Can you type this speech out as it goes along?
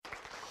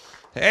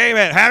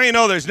Amen. How do you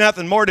know there's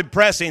nothing more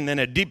depressing than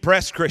a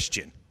depressed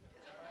Christian?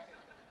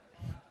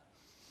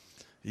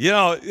 You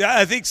know,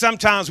 I think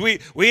sometimes we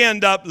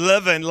end up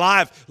living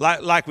life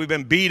like we've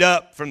been beat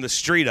up from the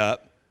street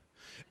up.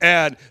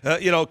 And,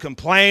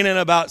 complaining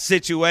about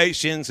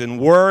situations and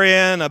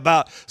worrying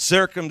about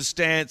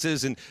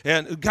circumstances.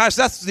 And guys,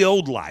 that's the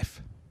old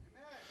life.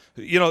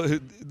 You know,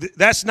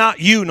 that's not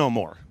you no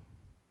more.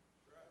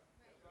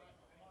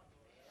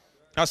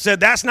 I said,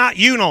 that's not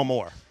you no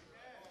more.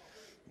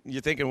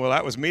 You're thinking, well,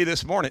 that was me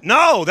this morning.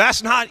 No,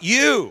 that's not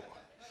you.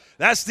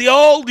 That's the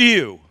old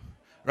you,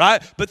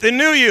 right? But the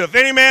new you, if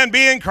any man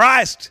be in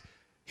Christ,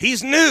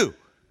 he's new.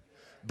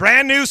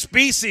 Brand new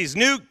species,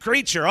 new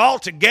creature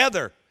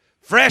altogether.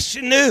 Fresh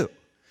and new.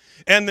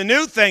 And the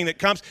new thing that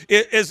comes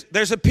is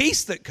there's a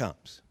peace that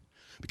comes.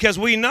 Because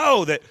we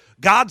know that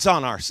God's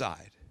on our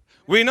side.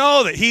 We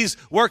know that he's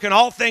working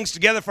all things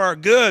together for our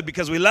good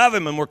because we love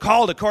him and we're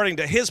called according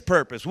to his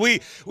purpose.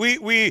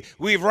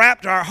 We've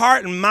wrapped our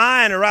heart and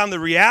mind around the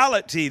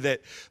reality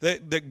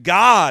that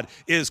God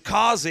is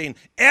causing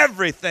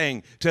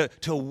everything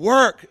to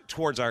work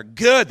towards our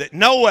good, that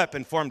no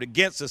weapon formed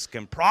against us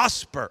can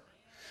prosper.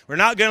 We're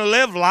not going to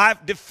live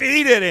life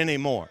defeated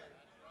anymore.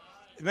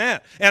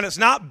 Amen. And it's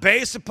not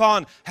based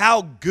upon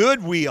how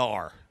good we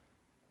are.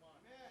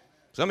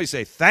 Somebody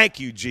say, thank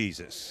you,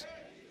 Jesus.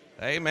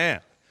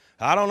 Amen.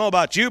 I don't know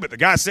about you, but the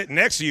guy sitting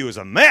next to you is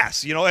a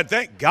mess, and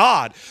thank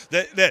God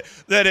that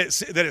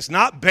it's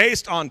not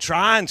based on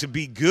trying to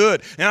be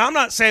good. And I'm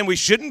not saying we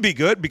shouldn't be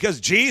good because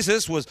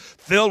Jesus was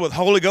filled with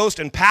Holy Ghost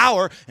and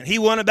power, and he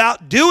went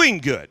about doing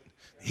good.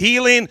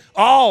 Healing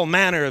all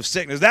manner of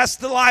sickness. That's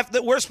the life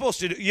that we're supposed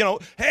to do.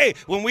 Hey,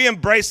 when we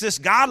embrace this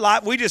God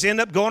life, we just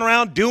end up going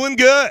around doing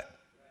good.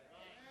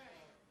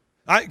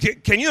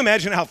 Can you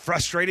imagine how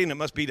frustrating it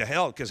must be to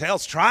hell? Because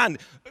hell's trying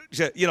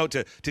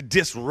to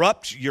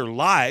disrupt your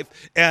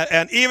life,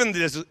 and even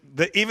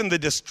the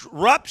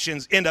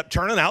disruptions end up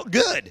turning out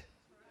good.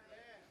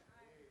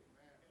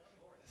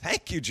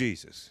 Thank you,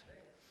 Jesus.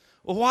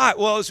 Well, why?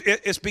 Well,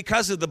 it's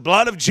because of the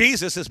blood of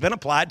Jesus that's been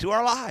applied to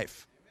our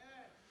life.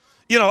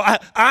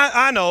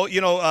 I know,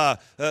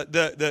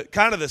 the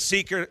kind of the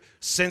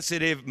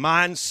seeker-sensitive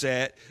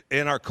mindset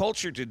in our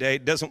culture today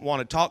doesn't want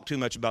to talk too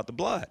much about the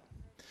blood.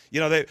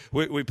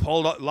 We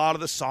pulled a lot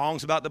of the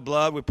songs about the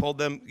blood. We pulled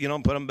them,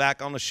 and put them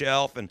back on the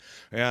shelf, and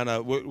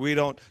we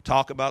don't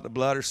talk about the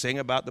blood or sing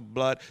about the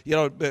blood.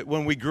 But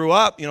when we grew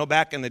up,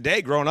 back in the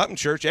day, growing up in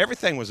church,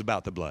 everything was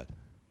about the blood.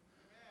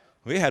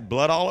 We had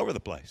blood all over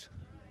the place.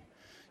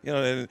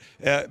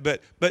 But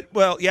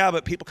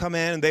people come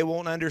in and they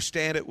won't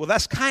understand it. Well,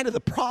 that's kind of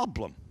the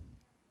problem,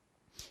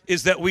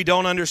 is that we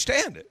don't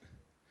understand it.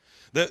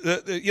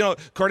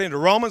 According to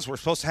Romans, we're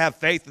supposed to have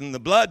faith in the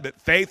blood, but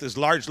faith is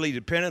largely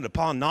dependent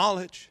upon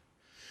knowledge.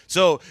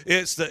 So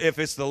if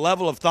it's the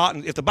level of thought,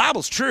 and if the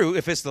Bible's true,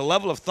 if it's the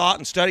level of thought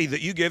and study that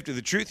you give to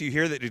the truth you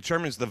hear that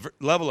determines the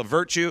level of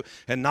virtue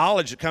and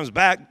knowledge that comes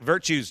back,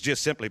 virtue is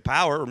just simply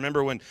power.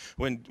 Remember when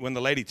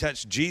the lady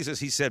touched Jesus,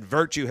 he said,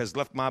 virtue has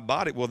left my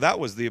body. Well, that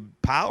was the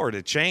power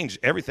to change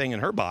everything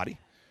in her body.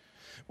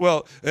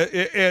 Well,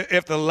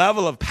 if the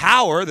level of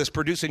power that's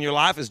produced in your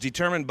life is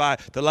determined by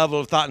the level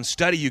of thought and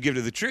study you give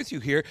to the truth you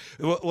hear,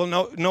 well,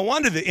 no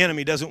wonder the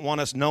enemy doesn't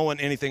want us knowing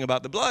anything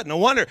about the blood. No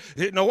wonder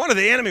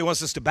the enemy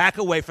wants us to back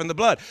away from the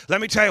blood.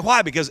 Let me tell you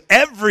why. Because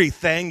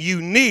everything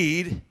you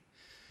need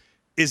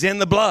is in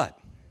the blood.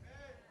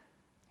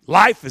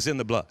 Life is in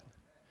the blood.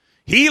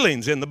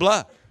 Healing's in the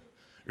blood.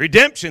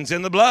 Redemption's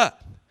in the blood.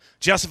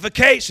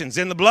 Justification's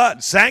in the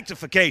blood.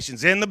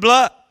 Sanctification's in the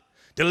blood.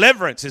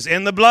 Deliverance is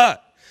in the blood.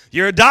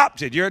 You're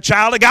adopted. You're a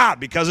child of God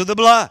because of the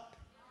blood.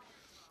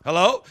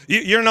 Hello?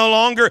 You're no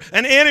longer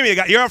an enemy of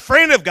God. You're a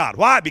friend of God.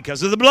 Why?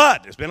 Because of the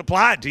blood that's been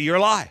applied to your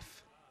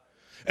life.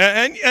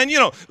 And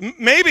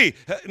maybe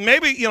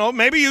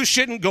you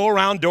shouldn't go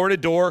around door to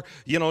door,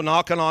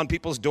 knocking on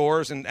people's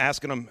doors and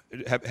asking them,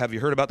 have you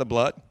heard about the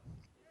blood?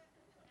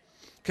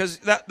 Because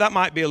that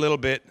might be a little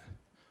bit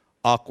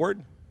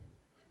awkward.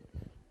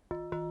 Do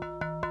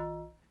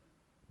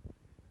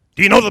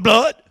you know the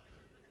blood?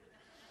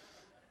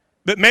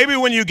 But maybe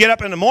when you get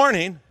up in the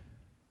morning,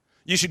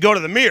 you should go to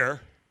the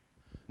mirror,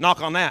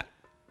 knock on that.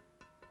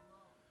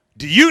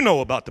 Do you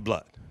know about the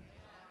blood?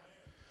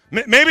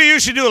 Maybe you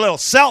should do a little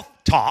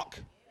self-talk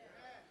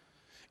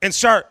and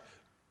start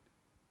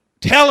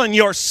telling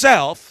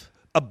yourself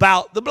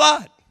about the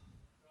blood.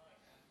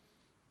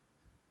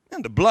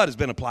 And the blood has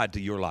been applied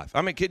to your life.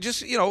 I mean,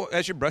 just,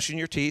 as you're brushing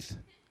your teeth.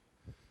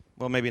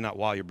 Well, maybe not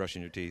while you're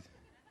brushing your teeth.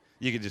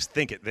 You could just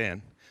think it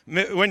then.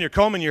 When you're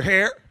combing your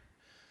hair.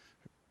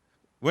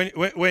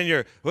 When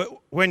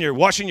you're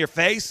washing your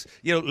face,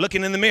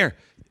 looking in the mirror,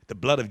 the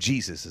blood of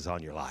Jesus is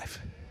on your life.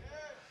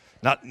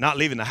 Not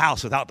leaving the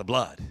house without the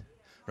blood,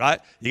 right?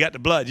 You got the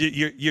blood.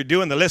 You're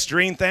doing the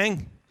Listerine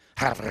thing.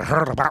 Have you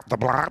heard about the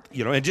blood?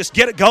 And just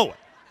get it going.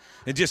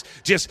 And just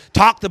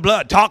talk the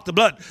blood.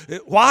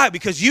 Why?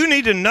 Because you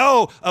need to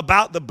know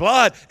about the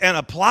blood and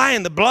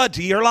applying the blood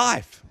to your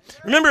life.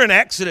 Remember in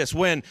Exodus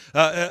when,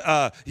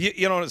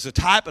 it's a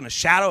type and a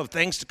shadow of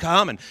things to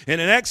come. And in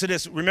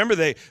Exodus, remember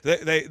they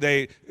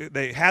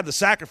had the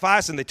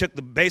sacrifice and they took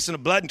the basin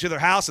of blood into their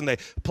house and they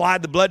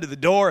applied the blood to the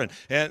door.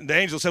 And the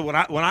angel said, when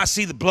I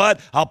see the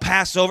blood, I'll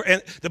pass over.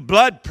 And the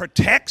blood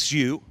protects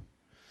you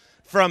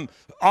from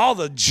all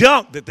the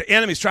junk that the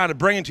enemy's trying to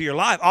bring into your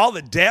life. All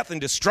the death and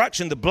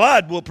destruction, the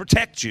blood will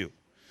protect you.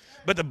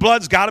 But the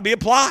blood's got to be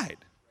applied.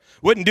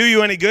 Wouldn't do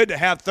you any good to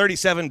have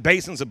 37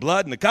 basins of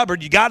blood in the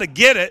cupboard. You got to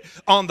get it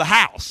on the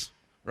house,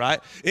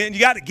 right? And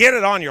you got to get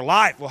it on your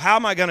life. Well, how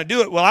am I going to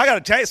do it? Well, I got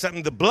to tell you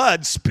something. The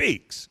blood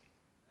speaks.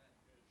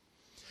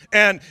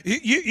 And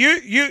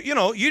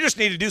you just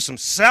need to do some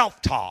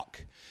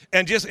self-talk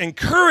and just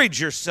encourage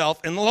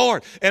yourself in the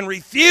Lord and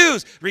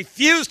refuse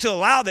to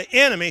allow the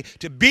enemy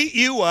to beat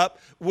you up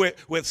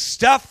with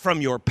stuff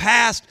from your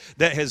past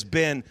that has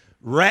been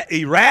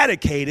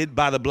eradicated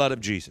by the blood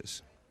of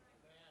Jesus.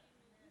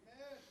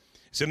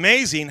 It's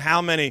amazing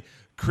how many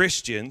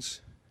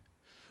Christians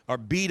are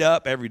beat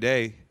up every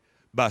day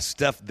by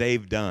stuff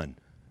they've done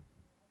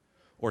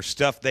or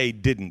stuff they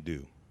didn't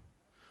do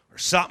or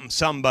something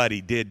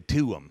somebody did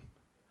to them.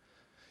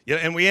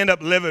 And we end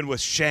up living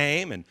with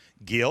shame and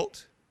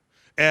guilt.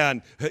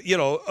 And,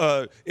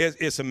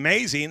 it's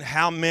amazing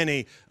how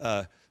many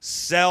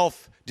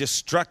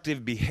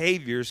self-destructive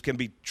behaviors can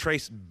be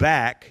traced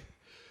back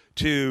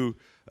to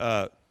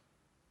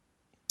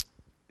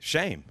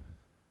shame.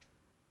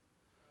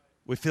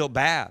 We feel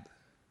bad.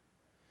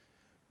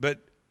 But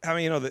how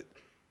many that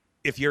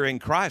if you're in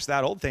Christ,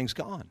 that old thing's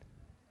gone?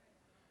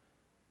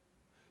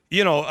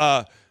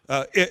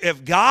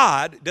 If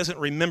God doesn't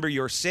remember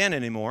your sin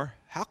anymore,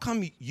 how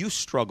come you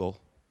struggle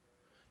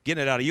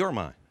getting it out of your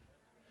mind?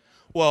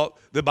 Well,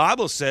 the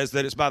Bible says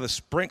that it's by the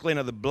sprinkling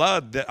of the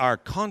blood that our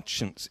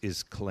conscience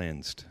is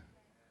cleansed.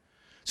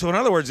 So in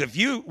other words, if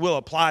you will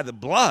apply the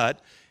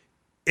blood,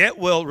 it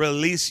will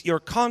release your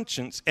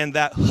conscience, and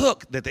that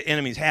hook that the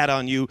enemy's had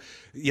on you,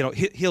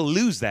 he'll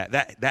lose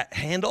that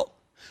handle.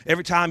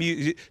 Every time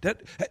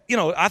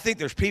I think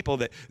there's people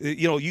that,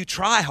 you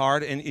try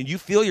hard and you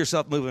feel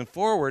yourself moving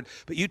forward,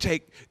 but you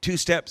take 2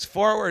 steps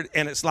forward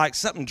and it's like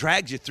something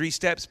drags you 3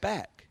 steps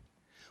back.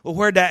 Well,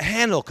 where'd that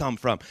handle come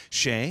from?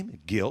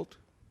 Shame, guilt.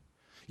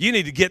 You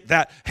need to get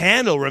that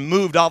handle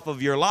removed off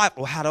of your life.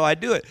 Well, how do I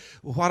do it?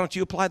 Well, why don't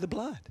you apply the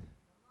blood?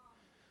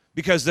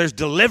 Because there's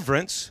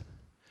deliverance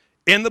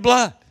in the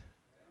blood.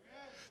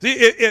 See,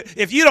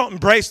 if you don't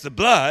embrace the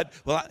blood,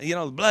 well,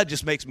 the blood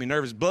just makes me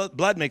nervous.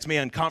 Blood makes me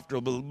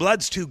uncomfortable. The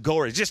blood's too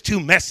gory. It's just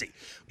too messy.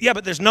 Yeah,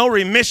 but there's no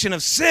remission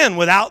of sin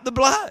without the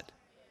blood.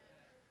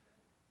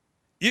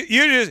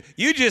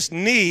 You just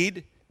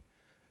need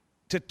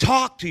to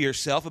talk to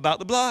yourself about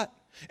the blood.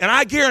 And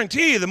I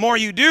guarantee you, the more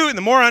you do and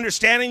the more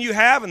understanding you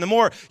have and the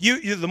more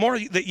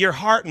that your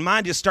heart and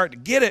mind just start to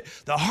get it,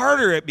 the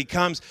harder it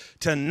becomes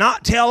to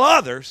not tell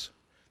others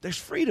there's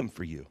freedom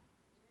for you.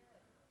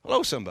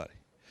 Hello, somebody.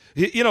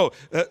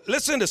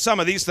 Listen to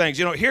some of these things.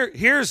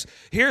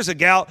 Here's a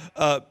gal,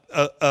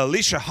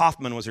 Alicia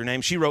Hoffman was her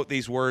name. She wrote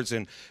these words,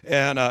 and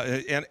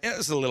it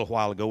was a little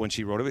while ago when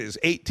she wrote it. It was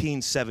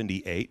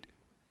 1878.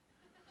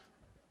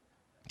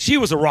 She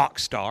was a rock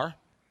star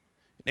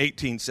in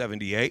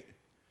 1878.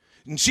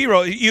 And she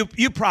wrote,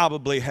 you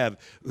probably have,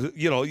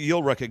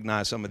 you'll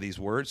recognize some of these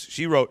words.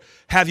 She wrote,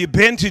 "Have you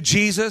been to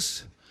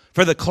Jesus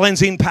for the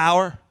cleansing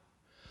power?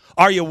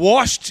 Are you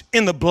washed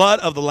in the blood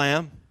of the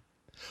Lamb?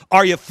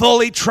 Are you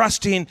fully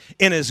trusting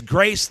in His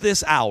grace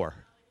this hour?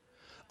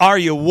 Are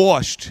you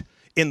washed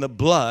in the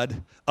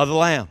blood of the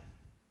Lamb?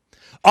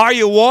 Are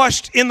you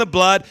washed in the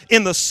blood,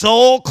 in the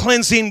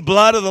soul-cleansing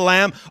blood of the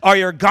Lamb? Are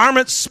your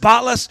garments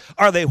spotless?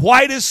 Are they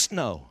white as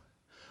snow?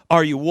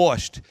 Are you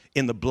washed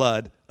in the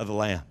blood of the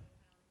Lamb?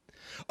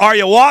 Are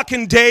you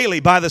walking daily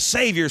by the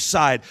Savior's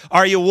side?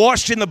 Are you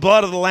washed in the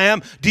blood of the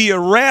Lamb? Do you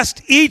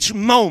rest each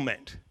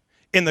moment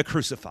in the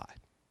crucified?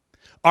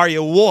 Are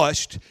you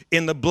washed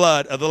in the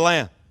blood of the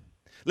Lamb?"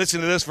 Listen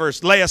to this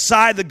verse. "Lay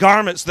aside the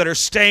garments that are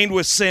stained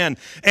with sin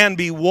and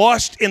be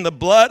washed in the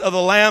blood of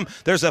the Lamb.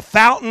 There's a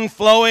fountain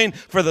flowing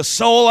for the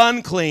soul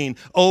unclean.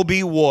 Oh,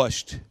 be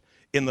washed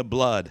in the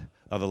blood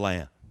of the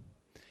Lamb."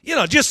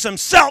 Just some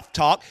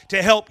self-talk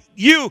to help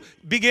you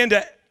begin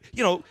to,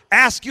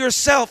 ask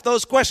yourself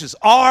those questions.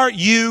 Are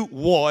you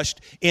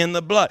washed in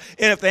the blood?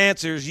 And if the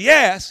answer is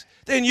yes,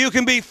 then you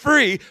can be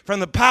free from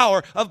the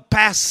power of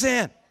past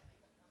sin.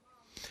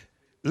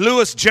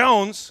 Lewis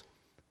Jones,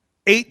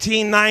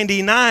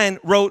 1899,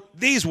 wrote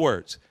these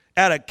words.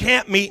 At a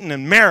camp meeting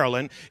in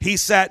Maryland, he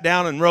sat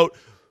down and wrote,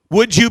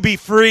 "Would you be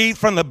free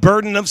from the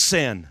burden of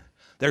sin?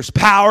 There's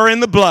power in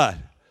the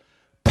blood.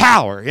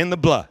 Power in the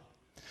blood.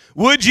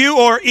 Would you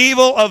or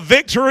evil of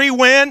victory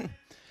win?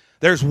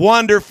 There's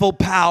wonderful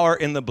power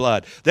in the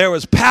blood." There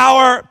was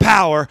power,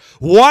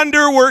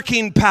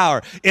 wonder-working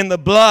power in the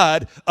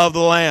blood of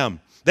the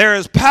Lamb. There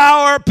is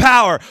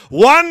power,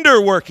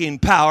 wonder-working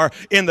power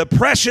in the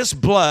precious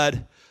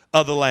blood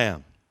of the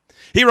Lamb.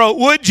 He wrote,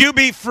 "Would you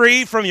be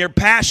free from your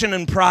passion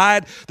and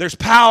pride? There's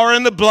power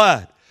in the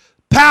blood.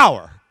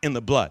 Power in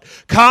the blood.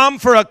 Come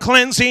for a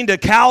cleansing to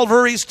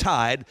Calvary's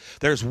tide.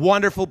 There's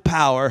wonderful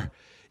power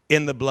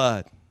in the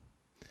blood.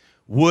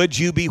 Would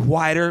you be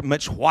whiter,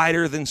 much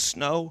whiter than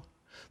snow?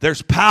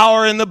 There's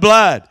power in the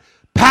blood.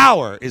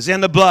 Power is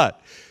in the blood.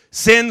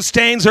 Sin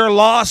stains are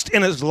lost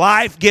in his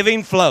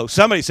life-giving flow.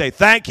 Somebody say,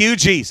 thank you,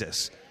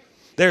 Jesus.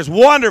 There's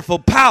wonderful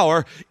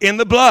power in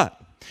the blood.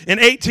 In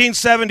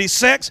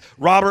 1876,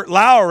 Robert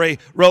Lowry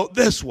wrote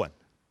this one.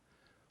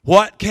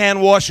 What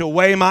can wash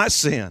away my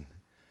sin?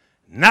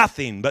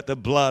 Nothing but the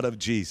blood of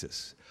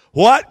Jesus.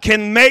 What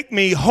can make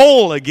me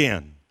whole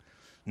again?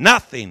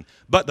 Nothing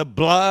but the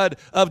blood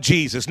of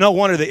Jesus. No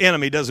wonder the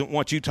enemy doesn't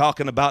want you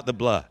talking about the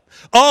blood.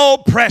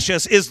 Oh,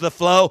 precious is the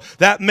flow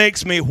that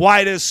makes me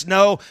white as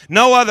snow.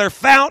 No other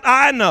fount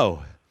I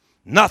know.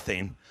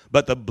 Nothing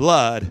but the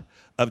blood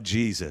of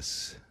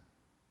Jesus.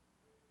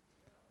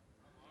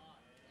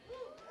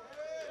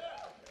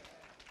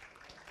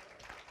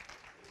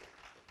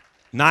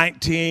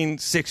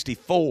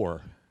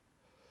 (1964),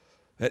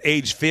 at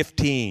age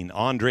 15,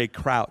 Andre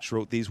Crouch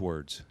wrote these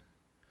words.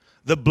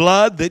 The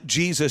blood that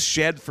Jesus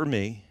shed for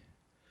me,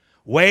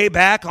 way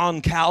back on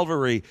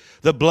Calvary,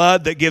 the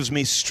blood that gives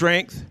me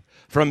strength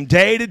from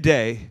day to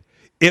day,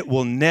 it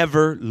will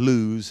never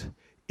lose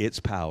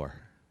its power.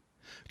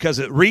 Because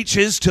it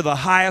reaches to the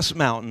highest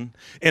mountain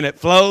and it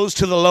flows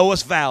to the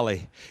lowest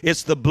valley.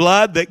 It's the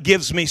blood that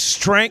gives me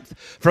strength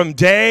from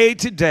day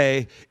to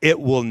day. It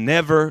will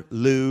never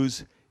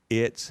lose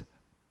its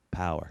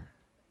power.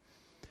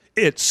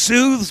 It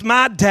soothes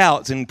my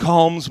doubts and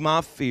calms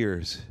my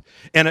fears.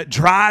 And it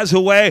dries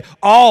away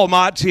all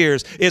my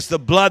tears. It's the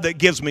blood that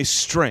gives me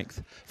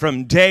strength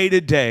from day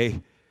to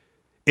day.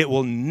 It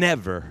will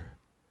never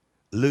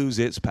lose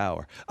its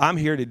power. I'm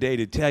here today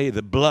to tell you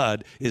the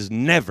blood is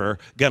never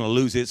going to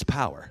lose its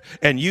power.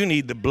 And you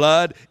need the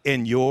blood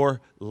in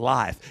your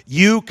life.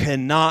 You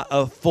cannot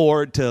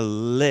afford to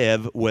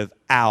live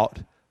without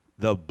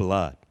the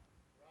blood.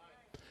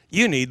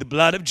 You need the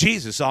blood of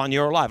Jesus on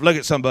your life. Look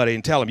at somebody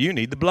and tell them you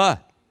need the blood.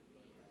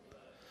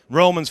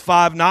 Romans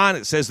 5:9,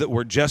 it says that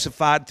we're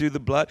justified through the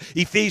blood.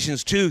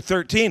 Ephesians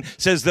 2:13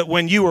 says that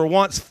when you were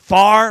once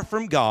far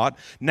from God,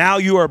 now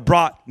you are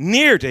brought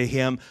near to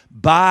him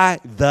by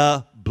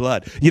the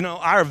blood. You know,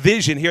 our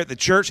vision here at the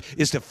church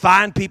is to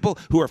find people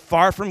who are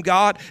far from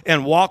God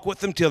and walk with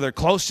them till they're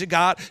close to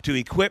God, to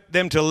equip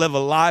them to live a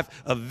life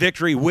of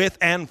victory with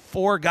and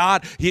for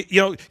God.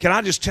 You know, can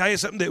I just tell you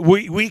something? That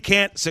we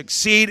can't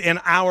succeed in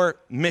our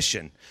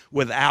mission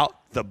without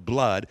the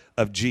blood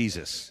of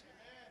Jesus.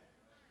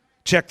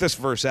 Check this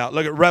verse out.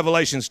 Look at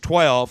Revelations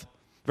 12,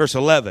 verse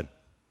 11.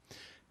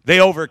 They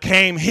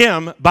overcame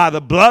him by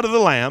the blood of the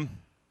Lamb.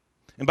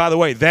 And by the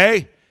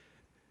way,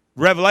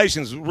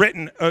 Revelation's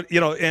written,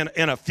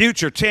 in a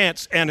future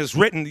tense, and is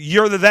written,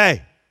 you're the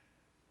they.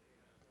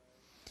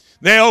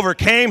 They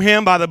overcame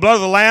him by the blood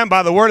of the Lamb,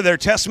 by the word of their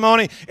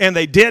testimony, and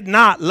they did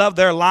not love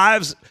their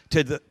lives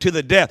to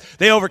the death.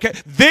 They overcame.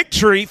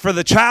 Victory for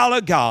the child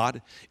of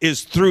God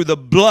is through the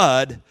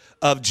blood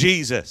of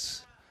Jesus.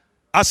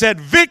 I said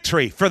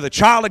victory for the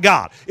child of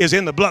God is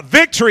in the blood.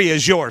 Victory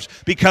is yours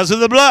because of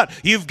the blood.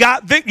 You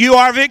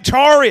are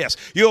victorious.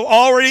 You've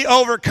already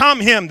overcome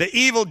him, the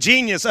evil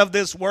genius of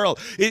this world.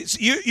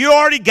 You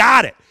already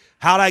got it.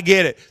 How'd I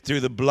get it?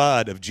 Through the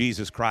blood of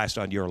Jesus Christ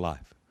on your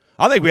life.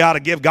 I think we ought to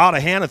give God a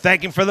hand and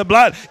thank him for the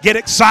blood. Get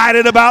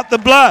excited about the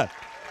blood.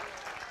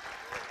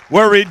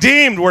 We're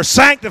redeemed. We're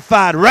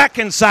sanctified,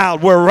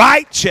 reconciled. We're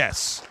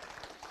righteous.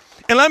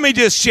 And let me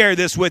just share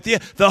this with you.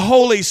 The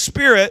Holy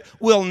Spirit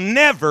will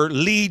never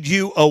lead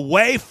you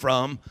away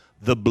from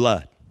the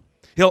blood.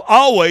 He'll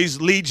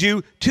always lead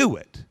you to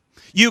it.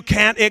 You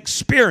can't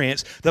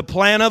experience the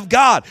plan of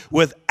God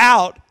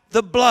without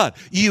the blood.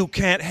 You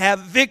can't have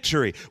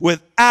victory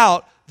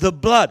without the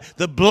blood.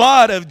 The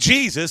blood of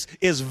Jesus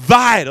is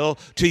vital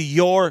to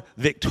your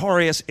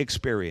victorious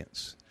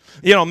experience.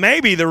 You know,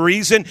 maybe the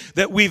reason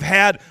that we've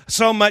had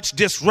so much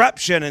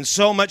disruption and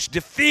so much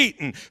defeat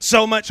and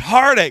so much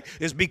heartache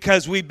is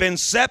because we've been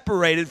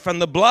separated from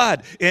the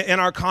blood in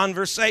our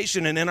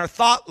conversation and in our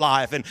thought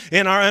life and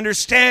in our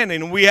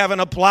understanding. We haven't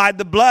applied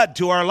the blood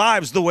to our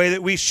lives the way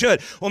that we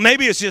should. Well,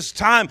 maybe it's just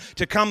time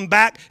to come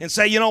back and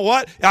say, you know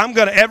what?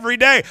 Every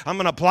day, I'm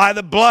going to apply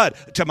the blood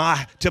to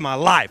my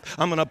life.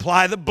 I'm going to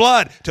apply the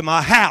blood to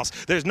my house.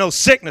 There's no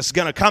sickness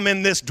going to come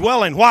in this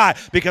dwelling. Why?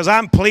 Because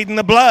I'm pleading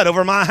the blood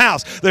over my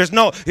house. There's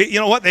no, you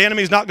know what? The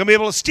enemy's not going to be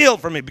able to steal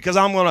from me because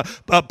I'm going to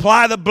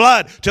apply the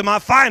blood to my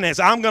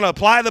finance. I'm going to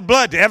apply the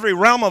blood to every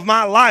realm of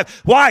my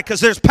life. Why? Because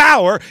there's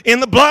power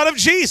in the blood of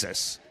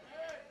Jesus.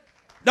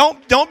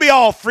 Don't be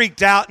all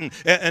freaked out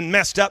and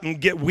messed up and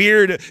get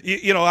weird.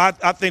 I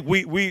think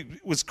we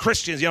as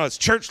Christians, it's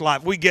church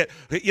life. We get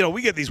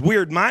these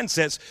weird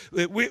mindsets.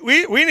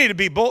 We need to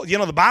be bold.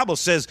 The Bible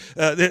says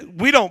that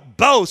we don't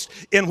boast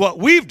in what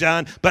we've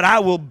done, but I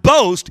will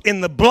boast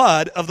in the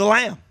blood of the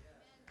Lamb.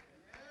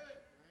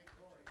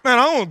 Man,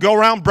 I don't want to go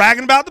around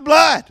bragging about the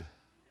blood.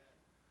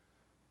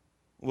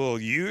 Well,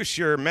 you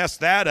sure messed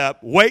that up.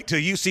 Wait till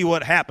you see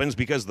what happens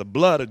because the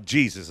blood of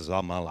Jesus is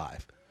on my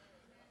life.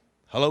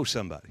 Hello,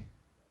 somebody.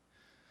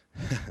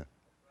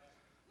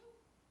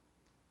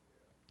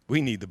 We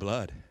need the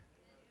blood.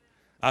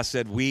 I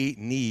said, we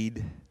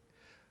need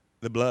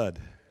the blood.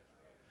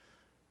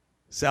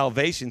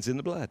 Salvation's in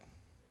the blood.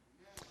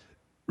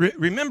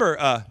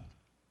 Remember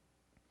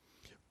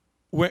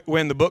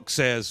when the book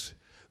says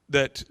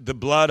that the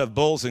blood of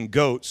bulls and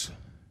goats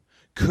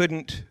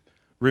couldn't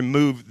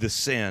remove the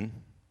sin.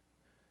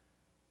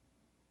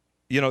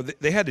 You know,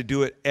 they had to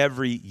do it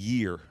every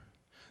year.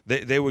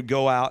 They would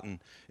go out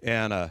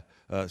and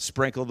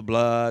sprinkle the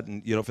blood,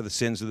 and you know, for the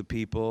sins of the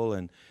people.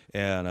 And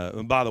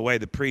by the way,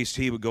 the priest,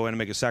 he would go in and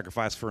make a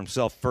sacrifice for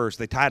himself first.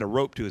 They tied a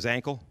rope to his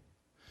ankle,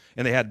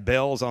 and they had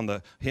bells on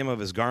the hem of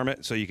his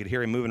garment, so you could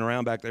hear him moving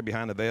around back there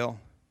behind the veil.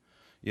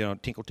 You know,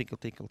 tinkle, tinkle,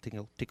 tinkle,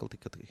 tinkle, tinkle,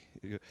 tinkle,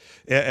 tinkle.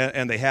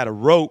 And they had a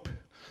rope,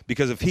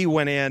 because if he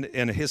went in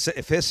and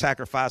if his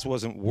sacrifice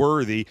wasn't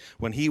worthy,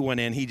 when he went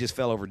in, he just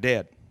fell over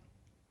dead.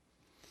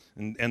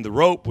 And the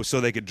rope was so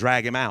they could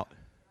drag him out,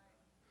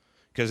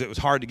 because it was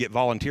hard to get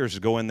volunteers to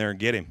go in there and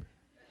get him.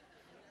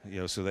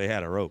 You know, so they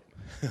had a rope.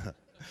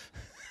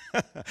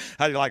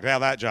 How'd you like to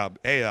have that job?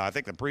 Hey, I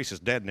think the priest is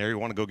dead in there. You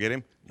want to go get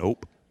him?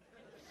 Nope.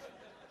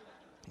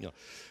 You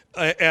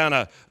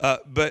know.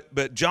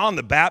 But John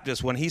the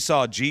Baptist, when he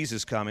saw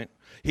Jesus coming,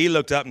 he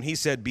looked up and he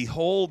said,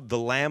 "Behold the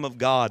Lamb of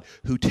God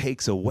who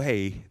takes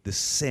away the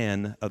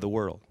sin of the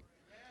world."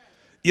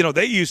 You know,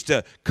 they used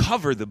to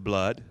cover the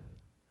blood,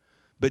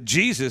 but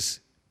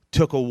Jesus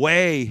took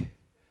away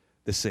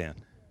the sin.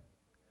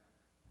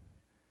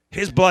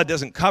 His blood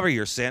doesn't cover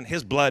your sin.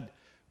 His blood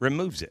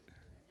removes it.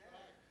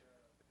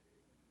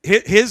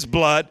 His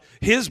blood.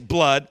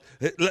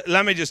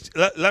 Let me just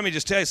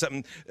tell you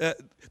something.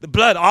 The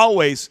blood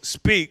always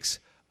speaks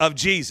of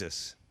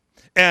Jesus.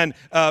 And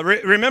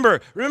remember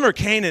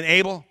Cain and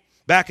Abel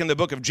back in the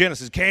book of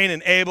Genesis. Cain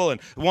and Abel,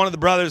 and one of the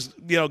brothers,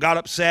 you know, got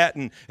upset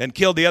and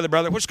killed the other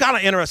brother, which is kind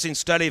of interesting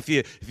study if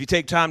you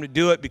take time to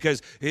do it,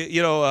 because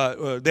you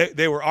know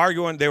they were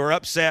arguing, they were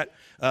upset.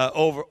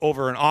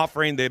 Over an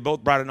offering. They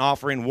both brought an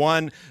offering.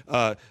 One,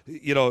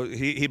 you know,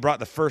 he brought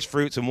the first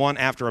fruits, and one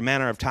after a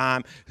manner of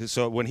time.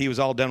 So when he was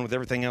all done with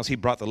everything else, he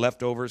brought the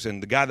leftovers.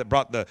 And the guy that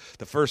brought the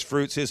first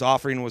fruits, his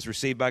offering was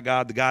received by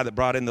God. The guy that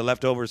brought in the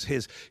leftovers,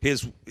 his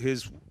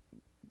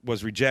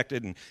was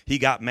rejected, and he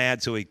got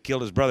mad, so he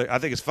killed his brother. I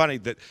think it's funny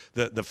that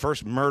the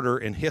first murder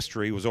in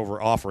history was over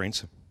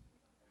offerings.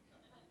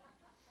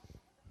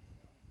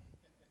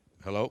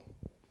 Hello?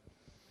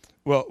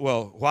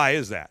 Well, why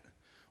is that?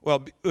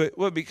 Well,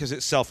 because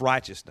it's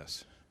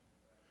self-righteousness.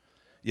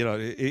 You know,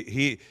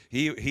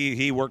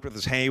 he worked with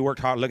his hand. He worked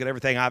hard. Look at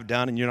everything I've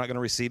done, and you're not going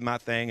to receive my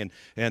thing.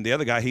 And the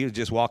other guy, he was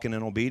just walking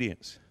in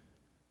obedience.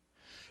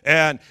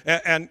 And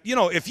you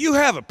know, if you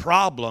have a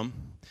problem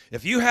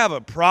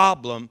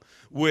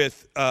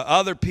with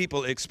other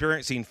people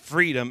experiencing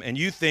freedom, and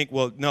you think,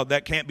 well, no,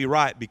 that can't be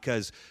right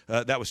because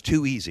that was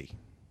too easy.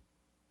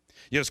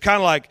 You know, it's kind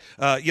of like,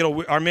 you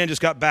know, our men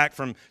just got back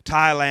from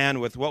Thailand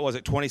with,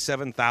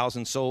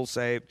 27,000 souls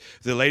saved.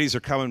 The ladies are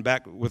coming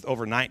back with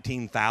over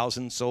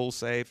 19,000 souls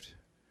saved.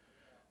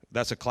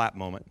 That's a clap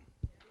moment.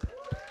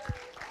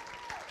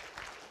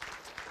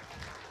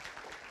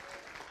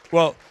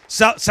 Well,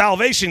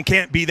 salvation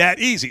can't be that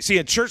easy. See,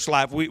 in church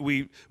life,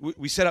 we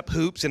set up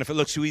hoops, and if it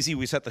looks too easy,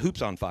 we set the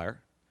hoops on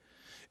fire.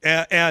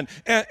 And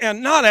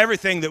not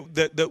everything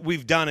that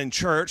we've done in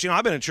church. You know,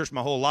 I've been in church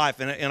my whole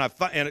life, and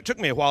it took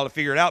me a while to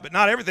figure it out. But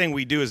not everything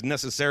we do is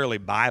necessarily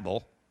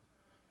Bible.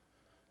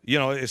 You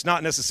know, it's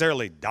not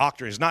necessarily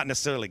doctrine. It's not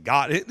necessarily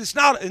God. It's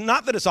not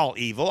that it's all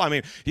evil. I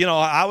mean, you know,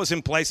 I was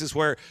in places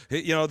where,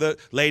 you know, the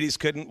ladies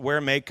couldn't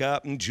wear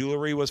makeup, and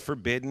jewelry was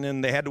forbidden,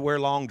 and they had to wear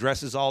long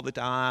dresses all the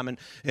time,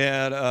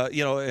 and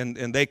you know,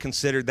 and they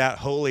considered that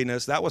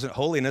holiness. That wasn't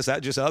holiness.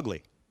 That was just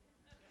ugly.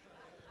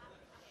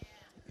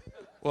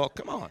 Well,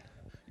 come on.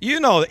 You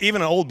know that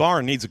even an old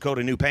barn needs a coat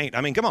of new paint. I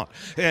mean, come on.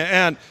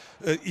 And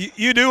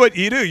you do what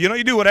you do. You know,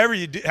 you do whatever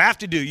you have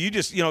to do. You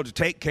just, you know, to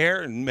take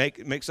care and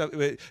make something.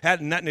 It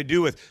had nothing to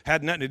do with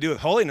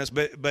holiness.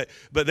 But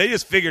they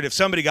just figured if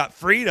somebody got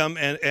freedom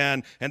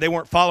and they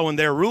weren't following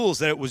their rules,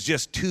 that it was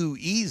just too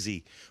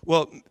easy.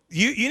 Well,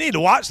 you need to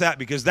watch that,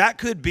 because that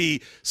could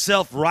be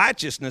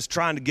self-righteousness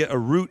trying to get a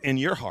root in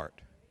your heart.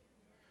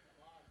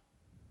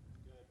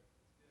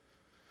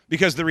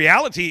 Because the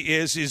reality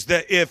is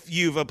that if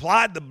you've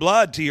applied the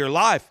blood to your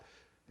life,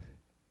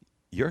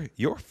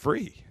 you're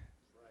free.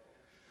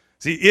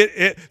 See,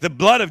 the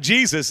blood of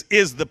Jesus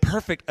is the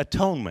perfect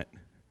atonement.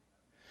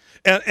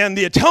 And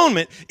the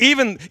atonement,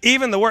 even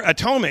the word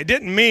atonement, it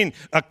didn't mean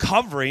a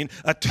covering.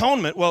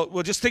 Atonement,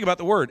 well, just think about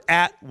the word.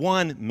 At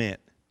one meant.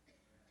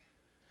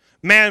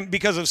 Man,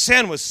 because of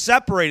sin, was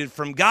separated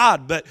from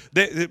God, but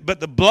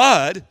the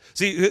blood,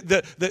 see,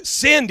 the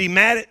sin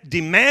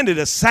demanded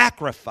a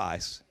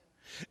sacrifice.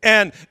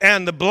 And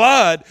the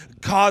blood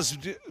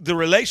caused the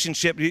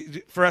relationship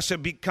for us to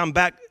come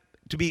back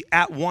to be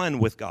at one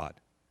with God.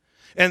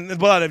 And the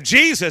blood of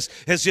Jesus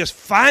has just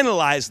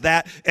finalized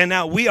that, and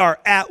now we are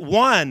at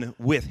one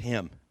with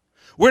him.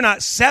 We're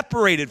not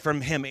separated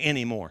from him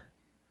anymore.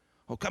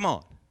 Oh, come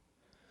on.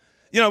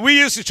 You know, we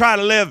used to try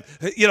to live,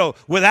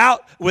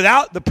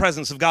 without the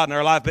presence of God in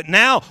our life, but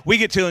now we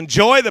get to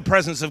enjoy the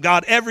presence of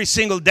God every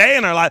single day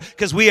in our life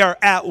because we are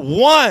at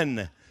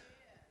one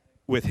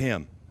with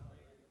Him.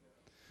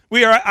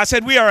 We are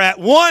at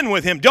one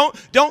with Him.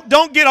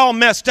 Don't get all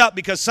messed up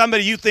because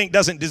somebody you think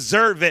doesn't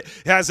deserve it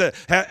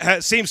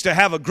seems to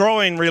have a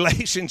growing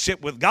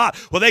relationship with God.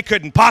 Well, they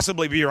couldn't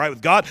possibly be right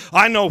with God.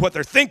 I know what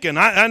they're thinking.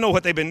 I know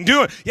what they've been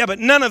doing. Yeah, but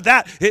none of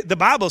that. The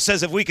Bible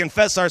says if we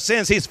confess our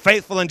sins, He's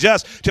faithful and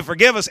just to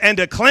forgive us and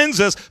to cleanse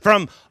us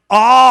from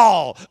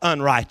all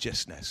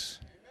unrighteousness.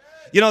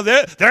 You know,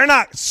 they're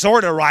not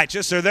sort of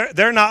righteous, or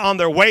they're not on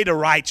their way to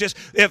righteous.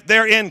 If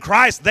they're in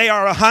Christ, they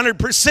are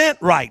 100%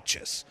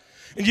 righteous.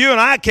 And you and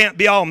I can't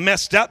be all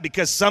messed up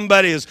because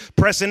somebody is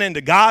pressing into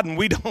God and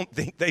we don't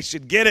think they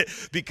should get it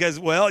because,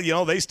 well,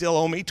 they still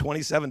owe me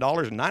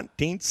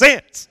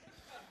 $27.19.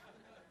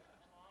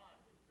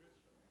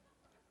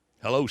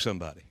 Hello,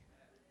 somebody.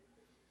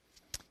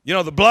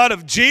 The blood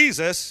of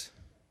Jesus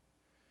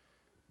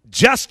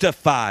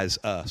justifies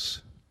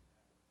us.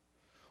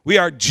 We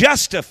are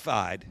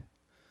justified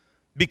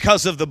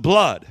because of the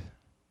blood.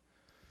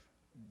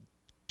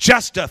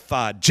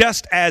 Justified,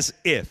 just as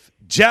if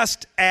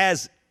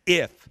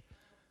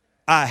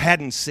I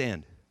hadn't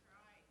sinned.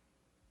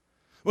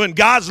 When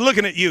God's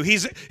looking at you,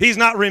 He's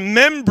not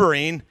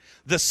remembering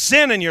the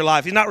sin in your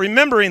life. He's not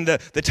remembering the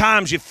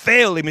times you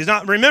failed Him. He's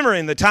not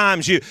remembering the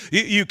times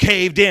you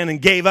caved in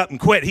and gave up and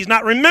quit. He's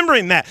not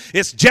remembering that.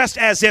 It's just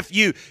as if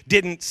you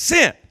didn't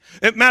sin.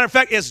 Matter of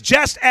fact, it's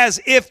just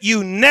as if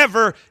you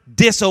never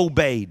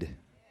disobeyed.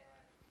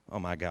 Oh,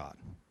 my God.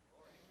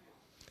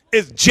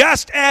 It's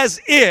just as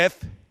if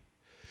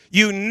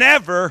you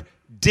never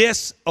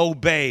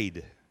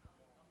disobeyed.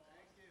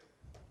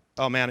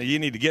 Oh, man, you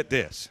need to get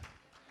this.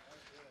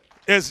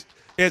 It's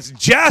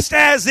just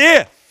as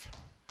if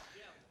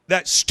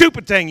that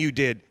stupid thing you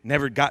did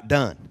never got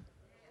done.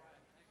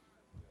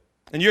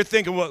 And you're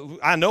thinking, well,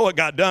 I know it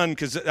got done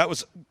because that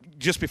was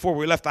just before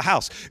we left the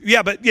house.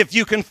 Yeah, but if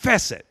you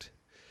confess it,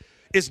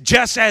 it's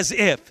just as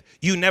if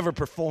you never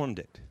performed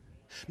it.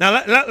 Now,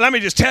 let me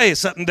just tell you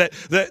something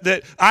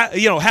that I,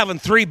 having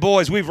 3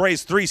 boys, we've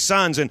raised 3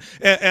 sons, and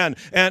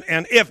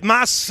if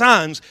my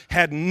sons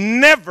had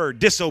never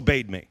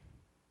disobeyed me,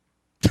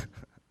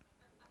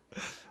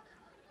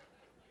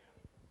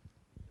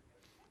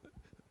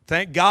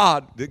 thank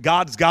God that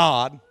God's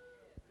God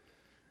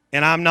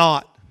and I'm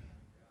not.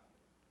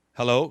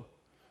 Hello?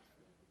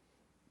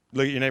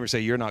 Look at your neighbor and say,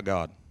 you're not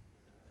God.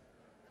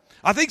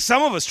 I think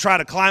some of us try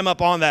to climb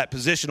up on that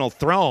positional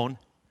throne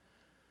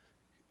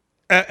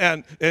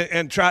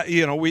and try,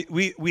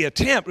 we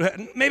attempt,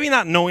 maybe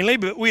not knowingly,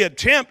 but we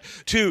attempt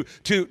to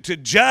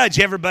judge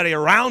everybody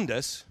around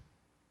us,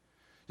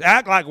 to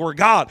act like we're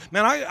God.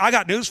 Man, I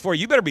got news for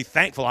you. You better be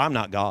thankful I'm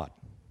not God.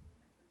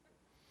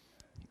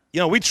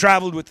 We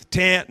traveled with the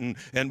tent,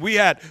 and we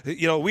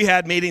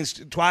had meetings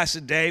twice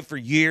a day for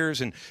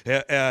years. And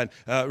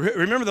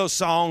remember those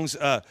songs,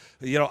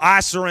 I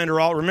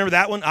Surrender All. Remember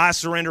that one, I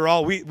Surrender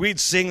All? We'd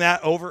sing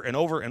that over and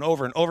over and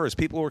over and over as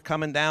people were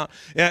coming down.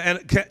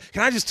 And can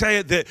I just tell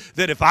you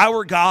that if I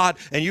were God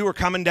and you were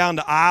coming down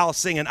the aisle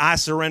singing I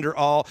Surrender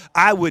All,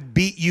 I would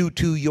beat you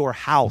to your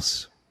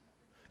house.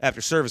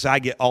 After service, I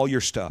get all your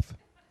stuff.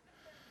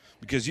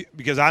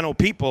 Because I know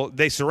people,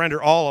 they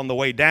surrender all on the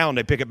way down,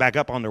 they pick it back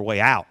up on their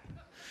way out.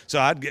 So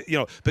I'd get,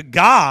 but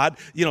God,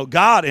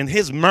 God in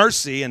His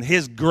mercy and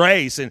His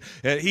grace, and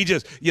He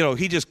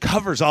just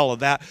covers all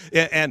of that.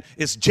 And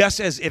it's just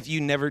as if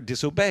you never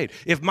disobeyed.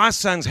 If my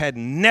sons had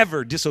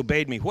never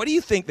disobeyed me, what do you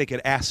think they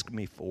could ask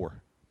me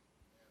for?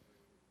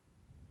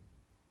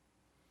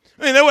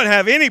 I mean, they wouldn't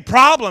have any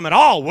problem at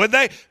all, would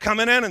they?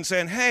 Coming in and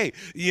saying, hey,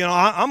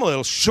 I'm a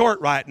little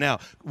short right now.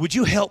 Would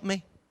you help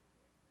me?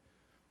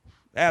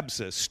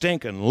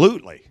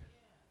 Abso-stinking-lutely.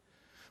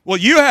 Well,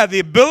 you have the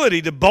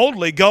ability to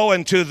boldly go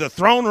into the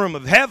throne room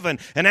of heaven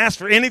and ask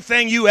for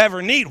anything you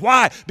ever need.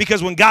 Why?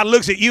 Because when God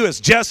looks at you,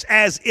 it's just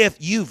as if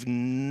you've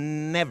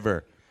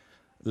never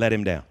let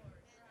Him down.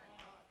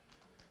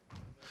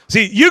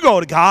 See, you go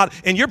to God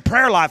in your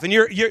prayer life and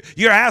you're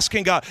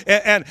asking God,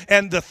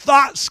 and the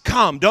thoughts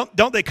come.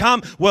 Don't they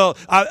come? Well,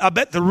 I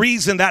bet the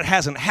reason that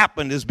hasn't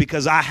happened is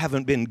because I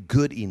haven't been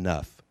good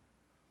enough.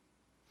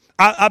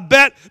 I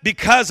bet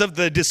because of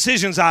the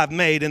decisions I've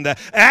made and the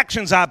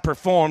actions I've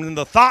performed and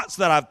the thoughts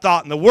that I've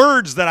thought and the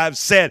words that I've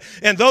said,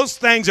 and those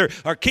things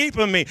are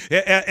keeping me,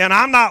 and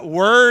I'm not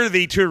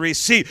worthy to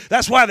receive.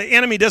 That's why the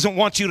enemy doesn't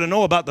want you to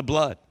know about the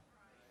blood.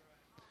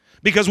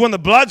 Because when the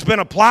blood's been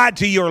applied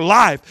to your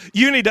life,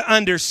 you need to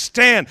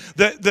understand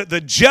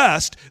the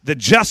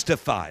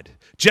justified.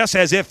 Just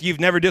as if you've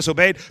never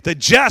disobeyed, the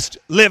just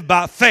live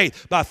by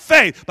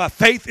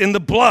faith in the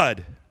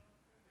blood.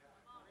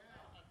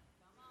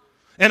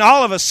 And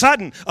all of a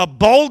sudden, a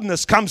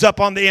boldness comes up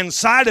on the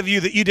inside of you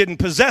that you didn't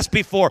possess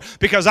before,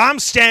 because I'm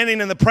standing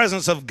in the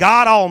presence of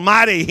God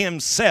Almighty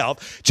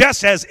himself,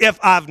 just as if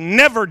I've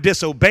never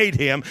disobeyed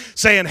him,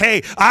 saying,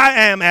 hey, I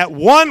am at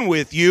one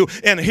with you,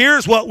 and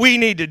here's what we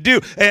need to do.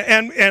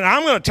 And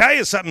I'm going to tell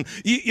you something.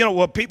 You know,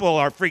 well, people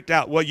are freaked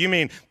out. Well, you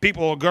mean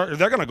people, they're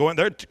going to go in,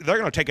 they're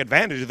going to take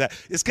advantage of that.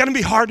 It's going to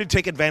be hard to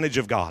take advantage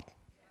of God.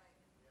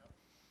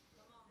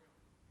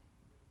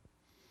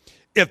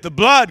 If the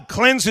blood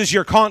cleanses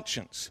your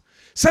conscience,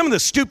 some of the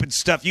stupid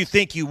stuff you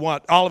think you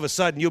want, all of a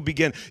sudden you'll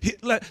begin.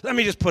 Let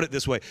me just put it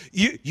this way.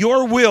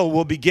 Your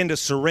will begin to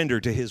surrender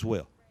to his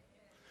will.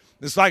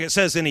 It's like it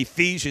says in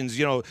Ephesians,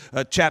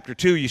 chapter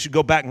 2. You should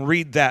go back and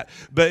read that.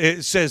 But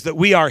it says that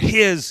we are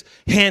his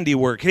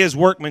handiwork, his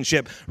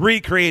workmanship,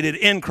 recreated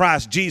in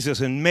Christ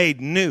Jesus and made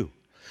new,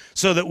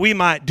 so that we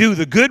might do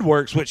the good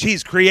works which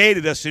he's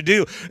created us to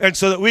do, and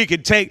so that we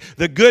could take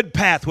the good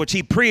path which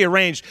he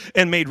prearranged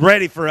and made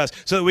ready for us,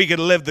 so that we could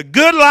live the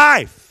good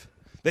life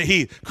that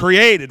he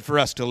created for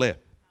us to live.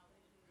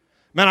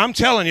 Man, I'm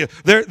telling you,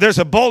 there's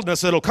a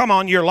boldness that'll come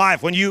on your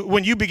life when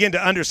you begin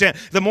to understand.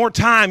 The more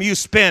time you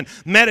spend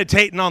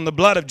meditating on the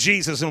blood of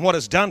Jesus and what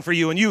it's done for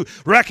you, and you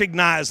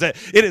recognize that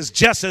it is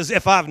just as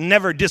if I've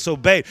never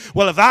disobeyed.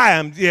 Well, if I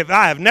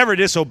have never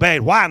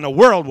disobeyed, why in the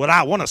world would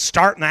I want to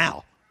start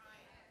now?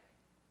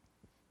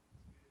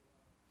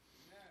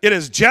 It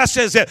is just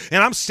as if,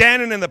 and I'm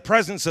standing in the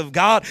presence of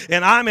God,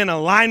 and I'm in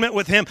alignment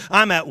with him.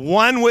 I'm at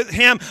one with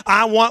him.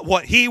 I want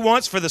what he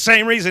wants for the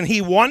same reason he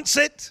wants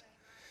it.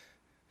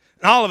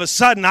 And all of a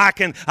sudden, I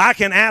can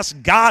ask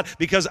God,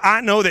 because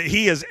I know that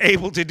he is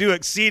able to do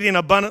exceeding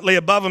abundantly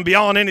above and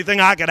beyond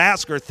anything I could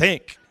ask or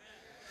think.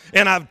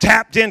 And I've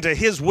tapped into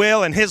his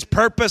will and his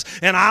purpose,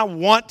 and I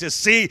want to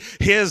see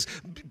his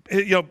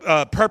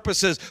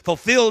purposes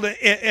fulfilled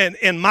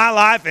in my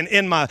life and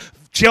in my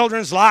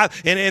children's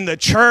life and in the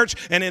church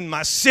and in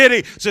my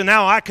city. So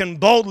now I can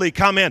boldly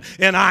come in,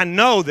 and I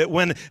know that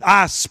when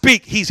I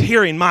speak, he's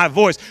hearing my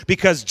voice,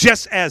 because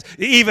just as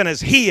even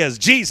as he is,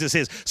 Jesus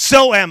is,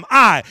 so am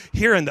I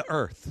here in the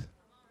earth.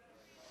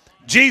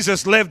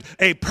 Jesus lived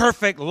a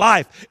perfect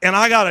life, and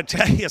I got to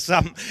tell you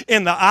something,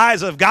 in the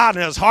eyes of God,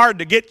 and it's hard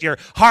to get your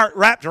heart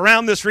wrapped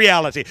around this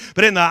reality,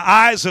 but in the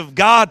eyes of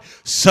God,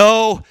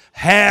 so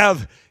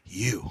have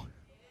you.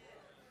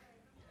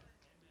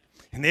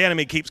 And the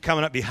enemy keeps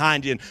coming up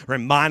behind you and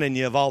reminding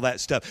you of all that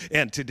stuff.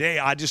 And today,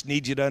 I just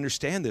need you to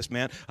understand this,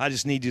 man. I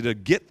just need you to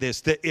get this,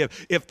 that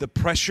if the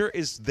pressure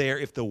is there,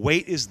 if the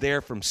weight is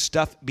there from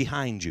stuff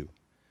behind you,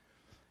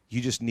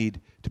 you just need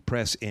to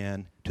press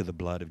in to the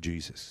blood of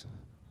Jesus.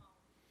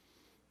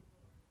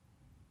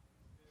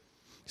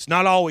 It's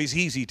not always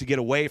easy to get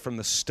away from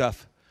the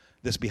stuff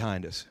that's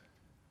behind us.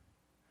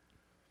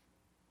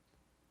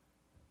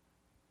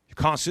 You're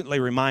constantly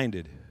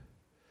reminded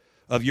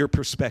of your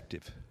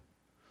perspective.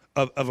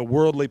 Of a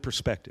worldly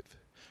perspective.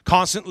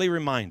 Constantly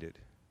reminded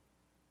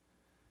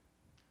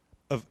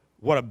of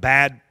what a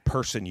bad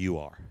person you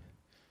are.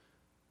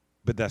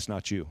 But that's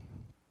not you.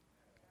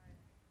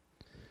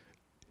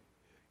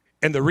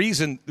 And the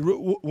reason,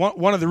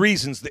 one of the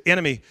reasons the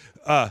enemy,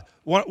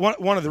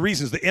 one of the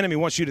reasons the enemy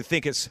wants you to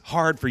think it's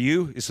hard for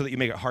you is so that you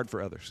make it hard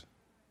for others.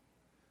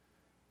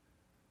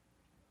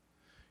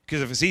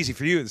 Because if it's easy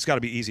for you, it's got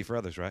to be easy for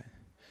others, right?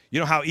 You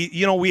know how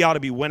we ought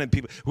to be winning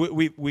people.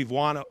 We've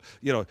won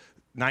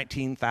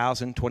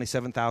 19,000,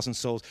 27,000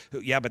 souls.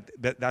 Yeah, but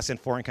that's in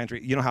foreign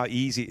country. You know how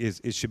easy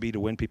it should be to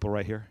win people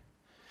right here?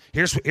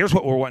 Here's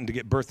what we're wanting to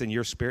get birthed in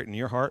your spirit and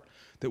your heart,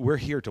 that we're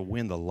here to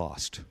win the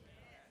lost.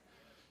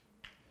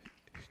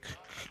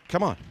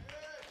 Come on.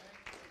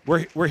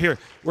 We're here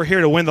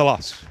to win the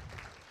lost.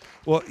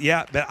 Well,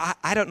 yeah, but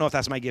I don't know if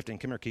that's my gifting.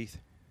 Come here, Keith.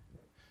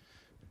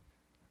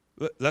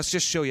 Let's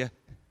just show you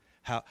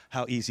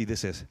how easy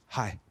this is.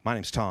 Hi, my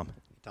name's Tom.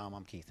 Tom,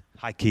 I'm Keith.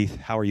 Hi, Keith.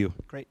 How are you?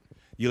 Great.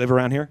 You live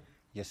around here?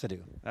 Yes, I do.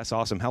 That's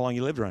awesome. How long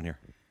you lived around here?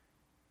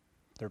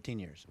 13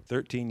 years.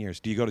 13 years.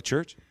 Do you go to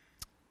church?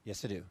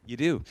 Yes, I do. You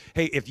do.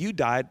 Hey, if you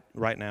died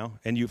right now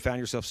and you found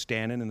yourself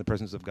standing in the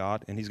presence of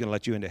God and he's going to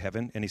let you into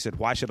heaven, and he said,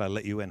 why should I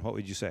let you in? What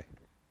would you say?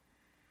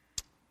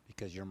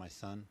 Because you're my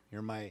son.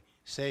 You're my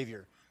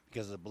Savior.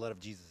 Because the blood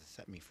of Jesus has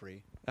set me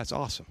free. That's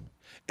awesome.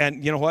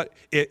 And you know what?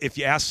 If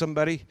you ask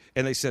somebody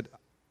and they said,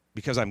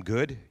 because I'm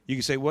good, you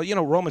can say, well,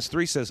 Romans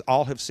 3 says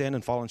all have sinned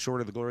and fallen short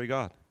of the glory of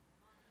God.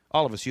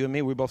 All of us, you and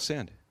me, we both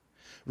sinned.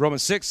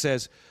 Romans 6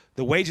 says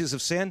the wages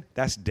of sin,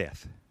 that's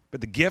death. But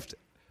the gift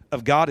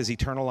of God is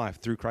eternal life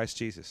through Christ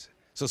Jesus.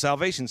 So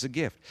salvation's a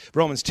gift.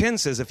 Romans 10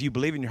 says if you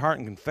believe in your heart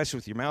and confess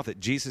with your mouth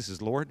that Jesus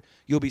is Lord,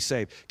 you'll be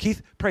saved.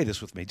 Keith, pray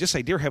this with me. Just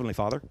say, Dear Heavenly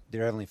Father.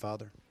 Dear Heavenly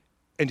Father.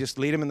 And just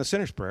lead them in the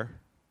sinner's prayer.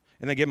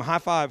 And then give them a high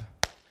five.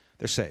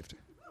 They're saved.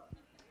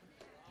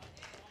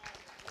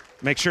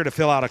 Make sure to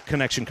fill out a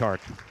connection card.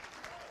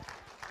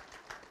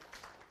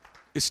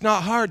 It's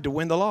not hard to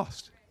win the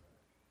lost.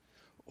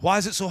 Why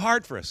is it so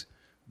hard for us?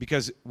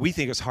 Because we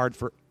think it's hard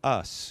for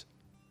us.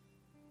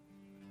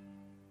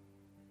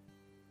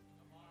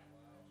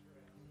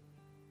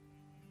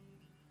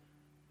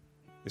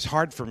 It's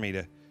hard for me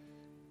to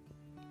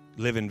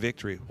live in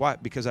victory. Why?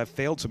 Because I've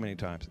failed so many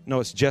times. No,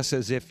 it's just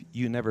as if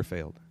you never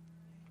failed.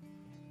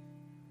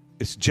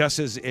 It's just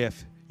as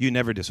if you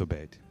never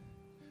disobeyed.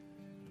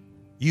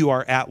 You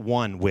are at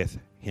one with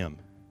him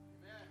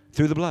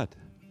through the blood.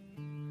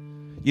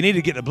 You need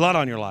to get the blood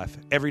on your life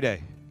every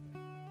day.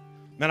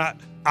 Man,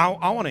 I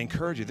want to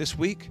encourage you this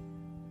week.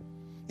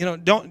 You know,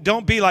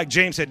 don't be like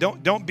James said.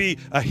 Don't be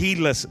a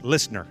heedless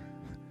listener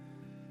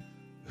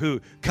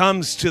who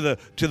comes to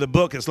the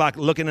book. It's like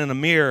looking in a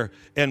mirror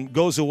and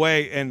goes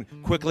away and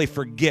quickly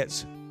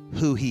forgets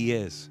who he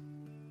is.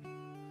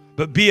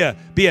 But be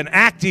an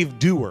active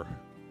doer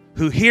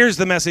who hears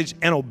the message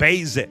and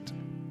obeys it.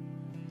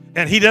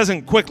 And he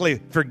doesn't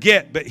quickly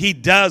forget, but he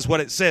does what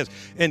it says.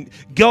 And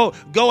go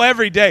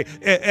every day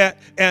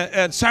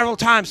and several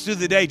times through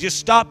the day, just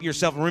stop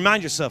yourself and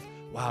remind yourself,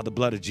 wow, the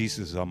blood of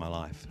Jesus is on my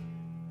life.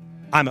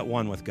 I'm at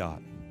one with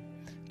God.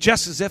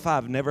 Just as if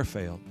I've never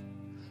failed.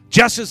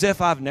 Just as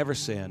if I've never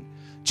sinned.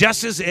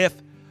 Just as if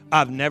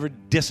I've never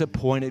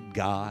disappointed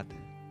God.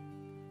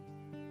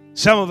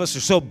 Some of us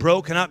are so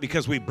broken up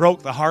because we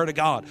broke the heart of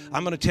God.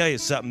 I'm going to tell you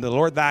something. The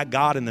Lord thy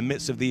God in the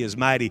midst of thee is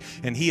mighty,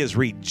 and he is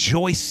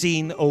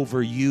rejoicing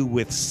over you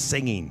with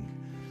singing.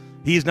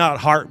 He's not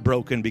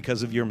heartbroken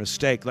because of your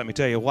mistake. Let me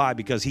tell you why.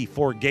 Because he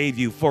forgave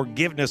you.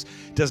 Forgiveness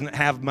doesn't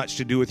have much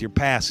to do with your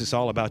past. It's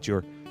all about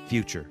your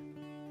future.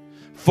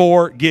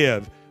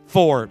 Forgive.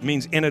 For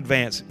means in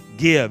advance.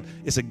 Give.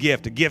 It's a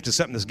gift. A gift is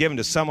something that's given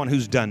to someone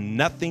who's done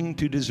nothing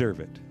to deserve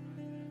it.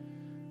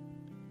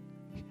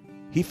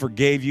 He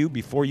forgave you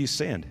before you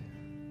sinned.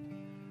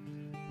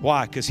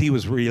 Why? Because he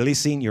was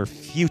releasing your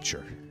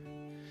future.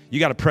 You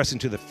got to press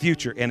into the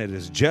future, and it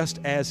is just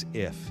as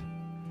if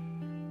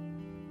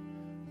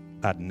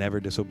I'd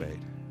never disobeyed.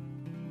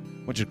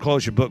 I want you to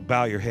close your book,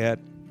 bow your head.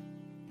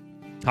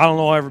 I don't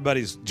know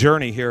everybody's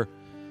journey here,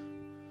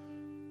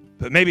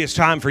 but maybe it's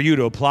time for you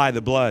to apply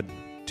the blood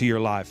to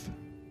your life.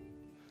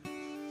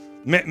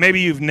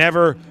 Maybe you've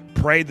never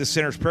prayed the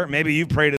sinner's prayer. Maybe you've prayed it